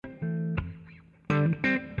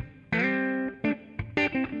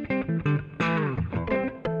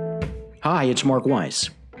Hi, it's Mark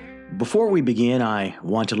Weiss. Before we begin, I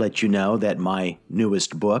want to let you know that my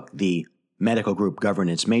newest book, The Medical Group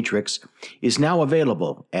Governance Matrix, is now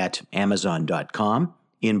available at Amazon.com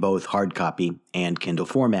in both hard copy and Kindle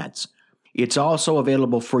formats. It's also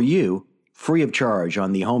available for you free of charge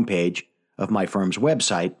on the homepage of my firm's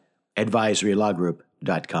website,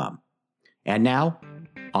 advisorylawgroup.com. And now,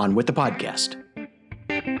 on with the podcast.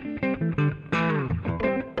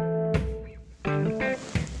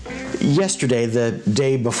 Yesterday, the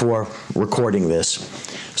day before recording this,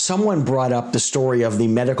 someone brought up the story of the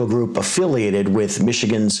medical group affiliated with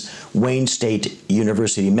Michigan's Wayne State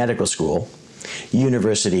University Medical School,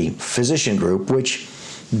 University Physician Group, which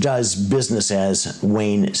does business as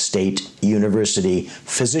Wayne State University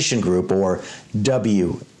Physician Group, or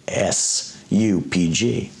WSUPG.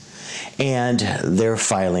 And they're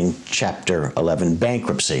filing Chapter 11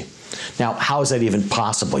 bankruptcy. Now, how is that even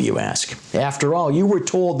possible, you ask? After all, you were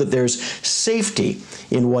told that there's safety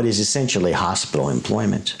in what is essentially hospital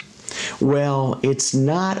employment. Well, it's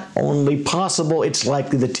not only possible, it's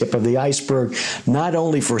likely the tip of the iceberg, not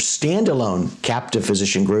only for standalone captive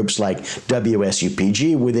physician groups like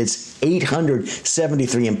WSUPG with its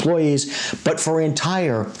 873 employees, but for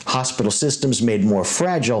entire hospital systems made more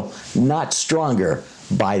fragile, not stronger,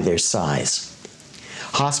 by their size.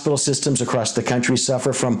 Hospital systems across the country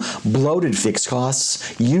suffer from bloated fixed costs,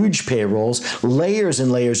 huge payrolls, layers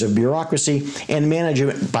and layers of bureaucracy, and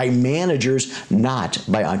management by managers, not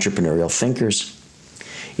by entrepreneurial thinkers.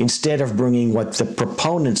 Instead of bringing what the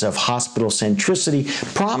proponents of hospital centricity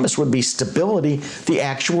promise would be stability, the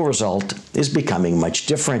actual result is becoming much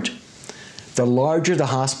different. The larger the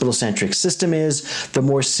hospital-centric system is, the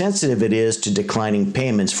more sensitive it is to declining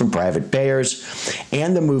payments from private payers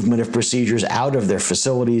and the movement of procedures out of their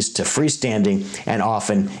facilities to freestanding and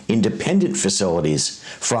often independent facilities,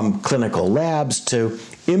 from clinical labs to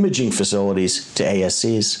imaging facilities to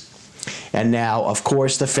ASCs. And now, of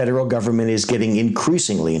course, the federal government is getting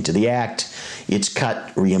increasingly into the act. It's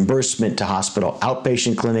cut reimbursement to hospital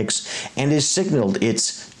outpatient clinics and has signaled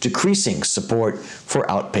its decreasing support for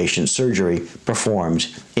outpatient surgery performed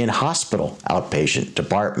in hospital outpatient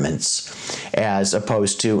departments as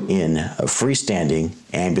opposed to in freestanding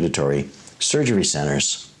ambulatory surgery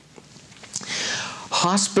centers.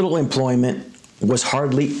 Hospital employment was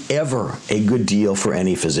hardly ever a good deal for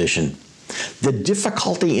any physician. The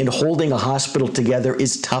difficulty in holding a hospital together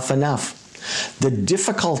is tough enough. The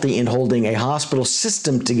difficulty in holding a hospital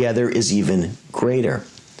system together is even greater,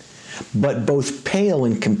 but both pale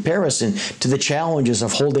in comparison to the challenges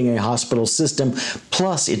of holding a hospital system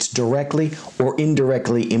plus its directly or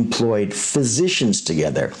indirectly employed physicians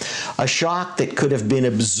together. A shock that could have been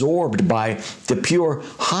absorbed by the pure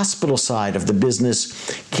hospital side of the business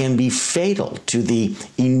can be fatal to the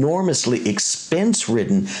enormously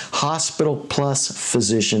expense-ridden hospital plus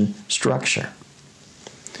physician structure.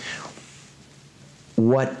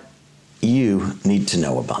 What you need to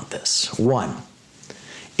know about this. 1.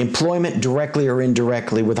 Employment directly or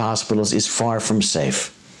indirectly with hospitals is far from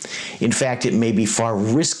safe. In fact, it may be far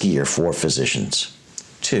riskier for physicians.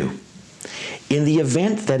 2. In the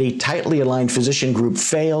event that a tightly aligned physician group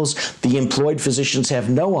fails, the employed physicians have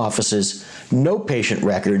no offices, no patient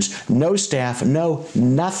records, no staff,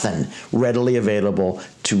 nothing readily available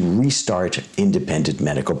to restart independent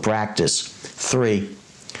medical practice. 3.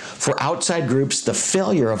 For outside groups, the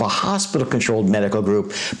failure of a hospital-controlled medical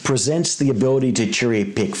group presents the ability to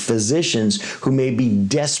cherry-pick physicians who may be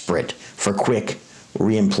desperate for quick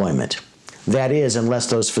reemployment. That is, unless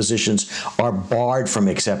those physicians are barred from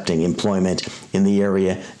accepting employment in the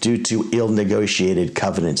area due to ill-negotiated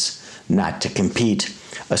covenants not to compete,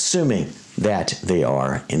 assuming that they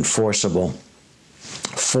are enforceable.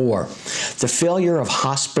 4. The failure of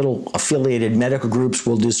hospital-affiliated medical groups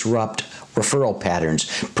will disrupt referral patterns,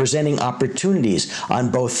 presenting opportunities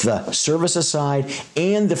on both the services side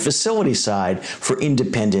and the facility side for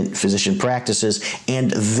independent physician practices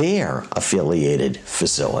and their affiliated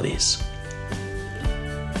facilities.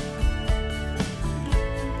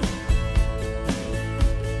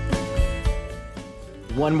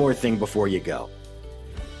 One more thing before you go.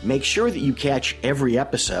 Make sure that you catch every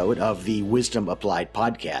episode of the Wisdom Applied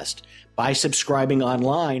podcast by subscribing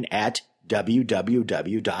online at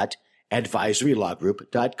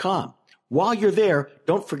www.advisorylawgroup.com. While you're there,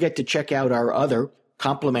 don't forget to check out our other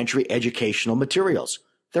complimentary educational materials.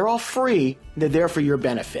 They're all free, and they're there for your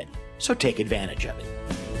benefit, so take advantage of it.